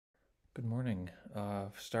Good morning.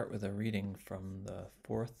 Start with a reading from the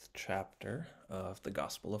fourth chapter of the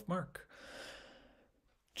Gospel of Mark.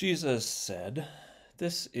 Jesus said,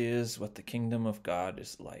 "This is what the kingdom of God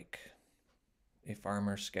is like. A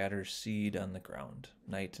farmer scatters seed on the ground.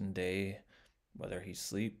 Night and day, whether he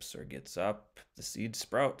sleeps or gets up, the seed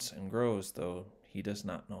sprouts and grows, though he does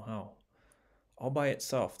not know how. All by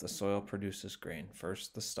itself, the soil produces grain,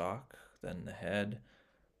 first the stalk, then the head,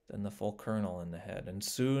 then the full kernel in the head, and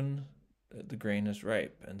soon the grain is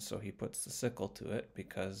ripe, and so he puts the sickle to it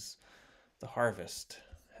because the harvest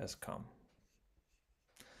has come."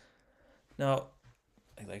 Now,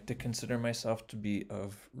 I like to consider myself to be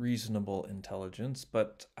of reasonable intelligence,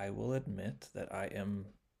 but I will admit that I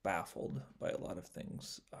am baffled by a lot of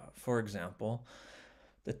things. For example,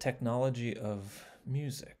 the technology of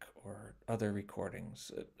music or other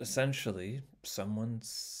recordings. Essentially, someone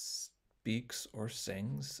speaks or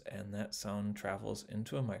sings, and that sound travels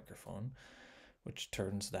into a microphone, which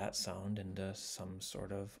turns that sound into some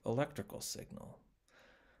sort of electrical signal.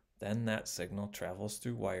 Then that signal travels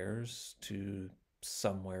through wires to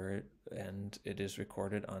somewhere and it is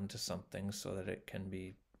recorded onto something so that it can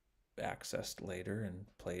be accessed later and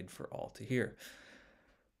played for all to hear.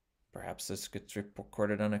 Perhaps this gets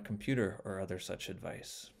recorded on a computer or other such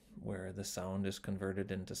device, where the sound is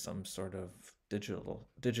converted into some sort of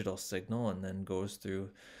digital signal and then goes through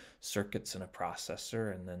circuits in a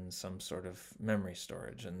processor and then some sort of memory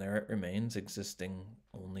storage, and there it remains, existing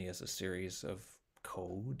only as a series of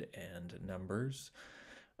code and numbers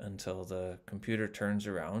until the computer turns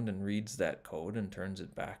around and reads that code and turns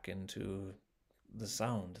it back into the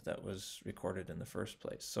sound that was recorded in the first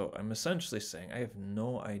place. So I'm essentially saying I have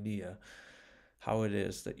no idea how it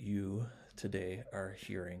is that you today are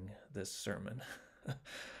hearing this sermon.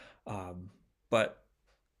 um, but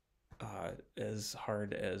as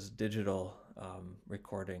hard as digital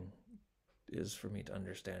recording is for me to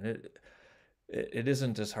understand it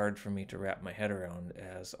isn't as hard for me to wrap my head around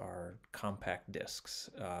as our compact discs,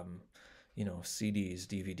 CDs,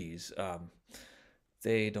 DVDs.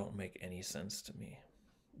 They don't make any sense to me.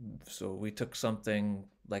 So we took something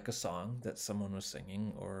like a song that someone was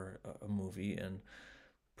singing or a movie and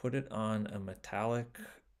put it on a metallic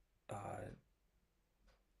uh,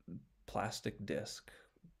 plastic disc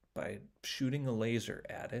by shooting a laser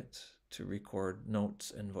at it to record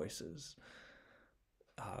notes and voices.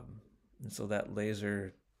 And so that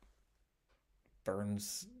laser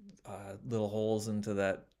burns little holes into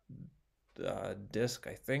that disc,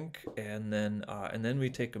 I think, and then we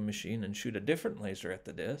take a machine and shoot a different laser at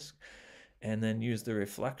the disc, and then use the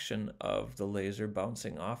reflection of the laser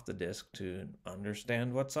bouncing off the disc to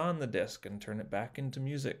understand what's on the disc and turn it back into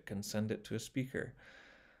music and send it to a speaker.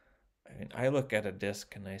 I mean, I look at a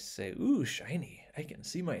disc and I say, "Ooh, shiny! I can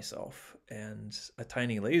see myself." And a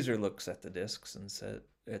tiny laser looks at the disc and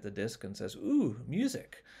says, "Ooh,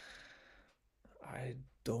 music." I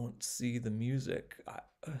don't see the music. I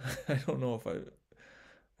don't know if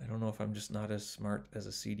I don't know if I'm just not as smart as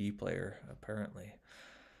a CD player, apparently.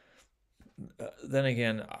 Then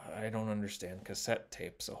again, I don't understand cassette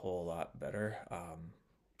tapes a whole lot better.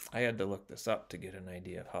 I had to look this up to get an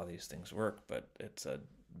idea of how these things work, but it's a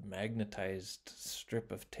magnetized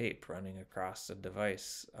strip of tape running across a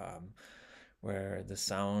device, where the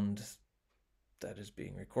sound that is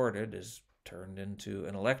being recorded is turned into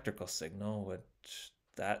an electrical signal, which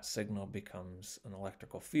that signal becomes an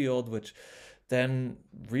electrical field, which then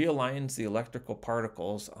realigns the electrical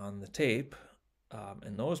particles on the tape.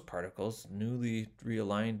 And those particles, newly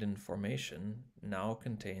realigned in formation, now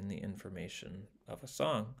contain the information of a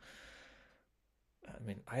song. I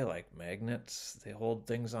mean, I like magnets. They hold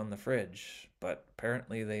things on the fridge, but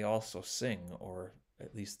apparently they also sing, or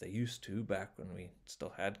at least they used to back when we still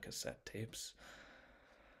had cassette tapes.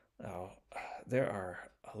 Now, there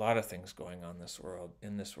are a lot of things going on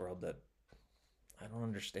in this world that I don't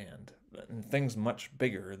understand, and things much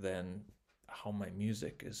bigger than how my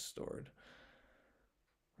music is stored.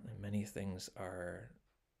 And many things are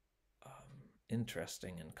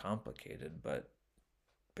interesting and complicated, but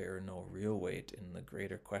bear no real weight in the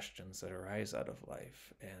greater questions that arise out of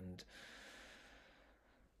life, and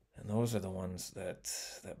those are the ones that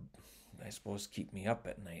I suppose keep me up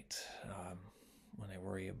at night, when I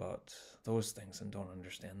worry about those things and don't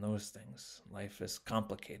understand those things. Life is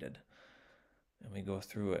complicated, and we go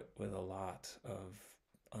through it with a lot of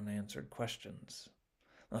unanswered questions.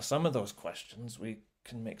 Now, some of those questions we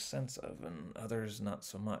can make sense of, and others not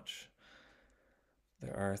so much.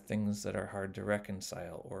 There are things that are hard to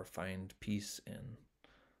reconcile or find peace in.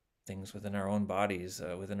 Things within our own bodies,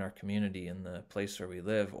 within our community, in the place where we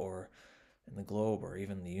live, or in the globe, or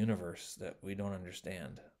even the universe that we don't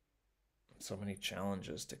understand. So many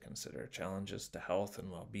challenges to consider, challenges to health and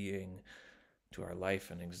well-being, to our life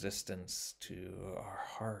and existence, to our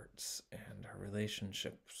hearts and our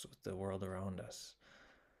relationships with the world around us.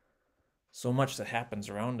 So much that happens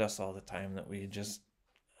around us all the time that we just,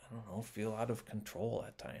 I don't know, feel out of control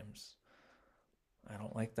at times. I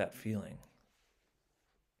don't like that feeling.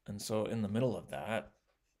 And so in the middle of that,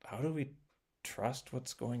 how do we trust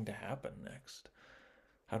what's going to happen next?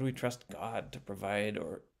 How do we trust God to provide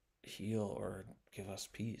or heal or give us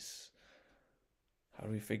peace? How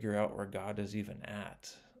do we figure out where God is even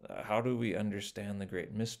at? How do we understand the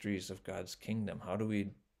great mysteries of God's kingdom? How do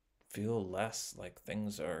we feel less like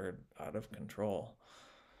things are out of control?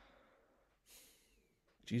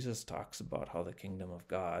 Jesus talks about how the kingdom of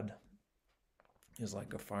God is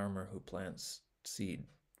like a farmer who plants seed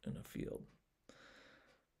in a field.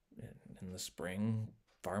 In the spring,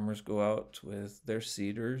 farmers go out with their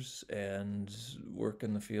seeders and work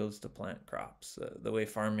in the fields to plant crops. The way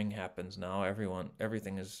farming happens now,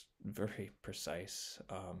 everything is very precise.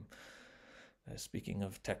 Speaking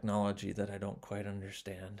of technology that I don't quite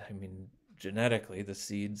understand, I mean, genetically, the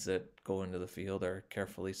seeds that go into the field are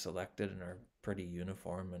carefully selected and are pretty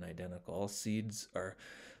uniform and identical. Seeds are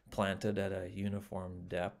planted at a uniform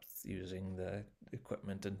depth using the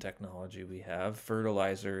equipment and technology we have.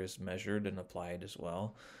 Fertilizer is measured and applied as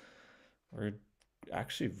well. We're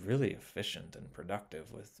actually really efficient and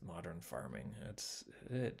productive with modern farming.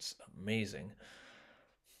 It's amazing.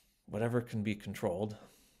 Whatever can be controlled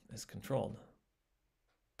is controlled.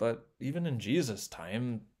 But even in Jesus'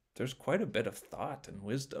 time, there's quite a bit of thought and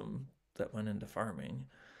wisdom that went into farming.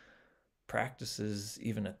 Practices,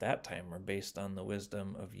 even at that time, were based on the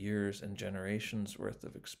wisdom of years and generations worth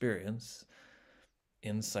of experience,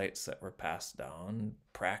 insights that were passed down,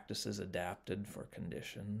 practices adapted for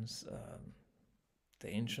conditions. The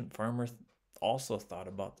ancient farmer also thought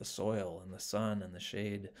about the soil and the sun and the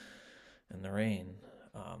shade and the rain.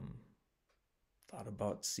 Thought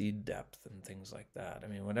about seed depth and things like that. I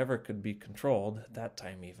mean, whatever could be controlled at that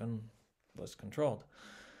time even was controlled.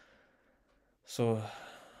 So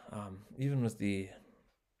even with the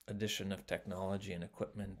addition of technology and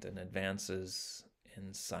equipment and advances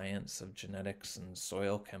in science of genetics and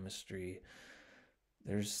soil chemistry,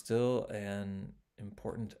 there's still an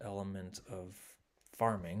important element of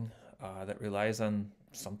farming that relies on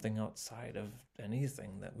something outside of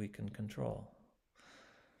anything that we can control.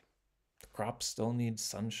 The crop still needs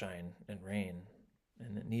sunshine and rain,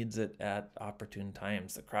 and it needs it at opportune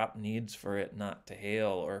times. The crop needs for it not to hail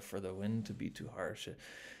or for the wind to be too harsh.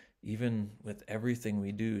 Even with everything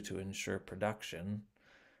we do to ensure production,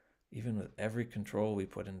 even with every control we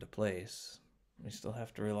put into place, we still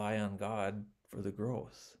have to rely on God for the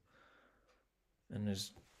growth. And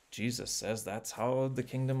as Jesus says, that's how the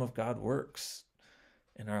kingdom of God works.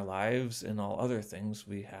 In our lives, in all other things,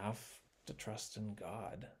 we have to trust in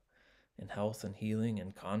God. In health and healing,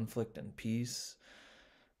 in conflict and peace,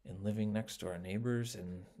 in living next to our neighbors,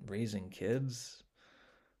 in raising kids,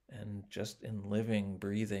 and just in living,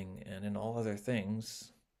 breathing, and in all other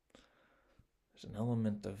things. There's an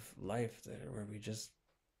element of life there where we just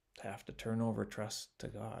have to turn over trust to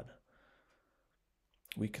God.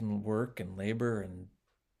 We can work and labor and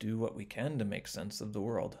do what we can to make sense of the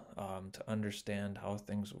world, to understand how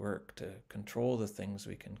things work, to control the things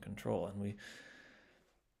we can control. And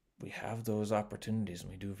we have those opportunities,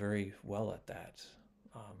 and we do very well at that.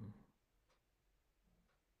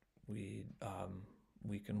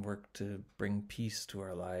 We can work to bring peace to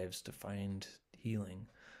our lives, to find healing.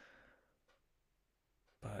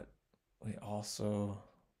 But we also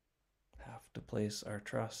have to place our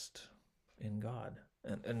trust in God.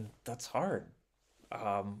 And that's hard.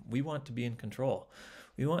 We want to be in control.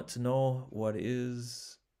 We want to know what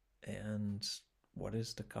is and what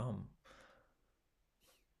is to come.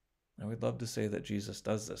 I would love to say that Jesus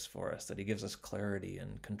does this for us, that he gives us clarity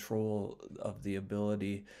and control of the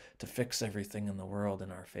ability to fix everything in the world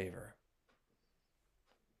in our favor.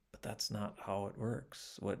 But that's not how it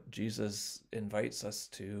works. What Jesus invites us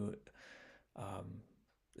to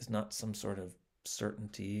is not some sort of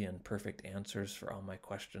certainty and perfect answers for all my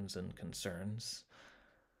questions and concerns,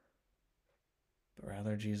 but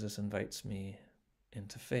rather Jesus invites me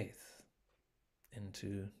into faith,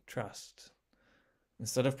 into trust.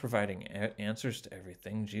 Instead of providing answers to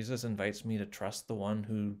everything, Jesus invites me to trust the one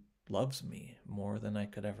who loves me more than I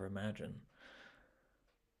could ever imagine.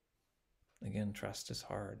 Again, trust is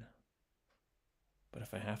hard. But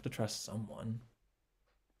if I have to trust someone,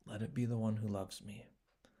 let it be the one who loves me,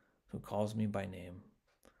 who calls me by name,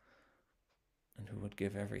 and who would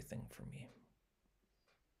give everything for me.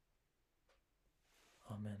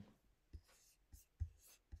 Amen.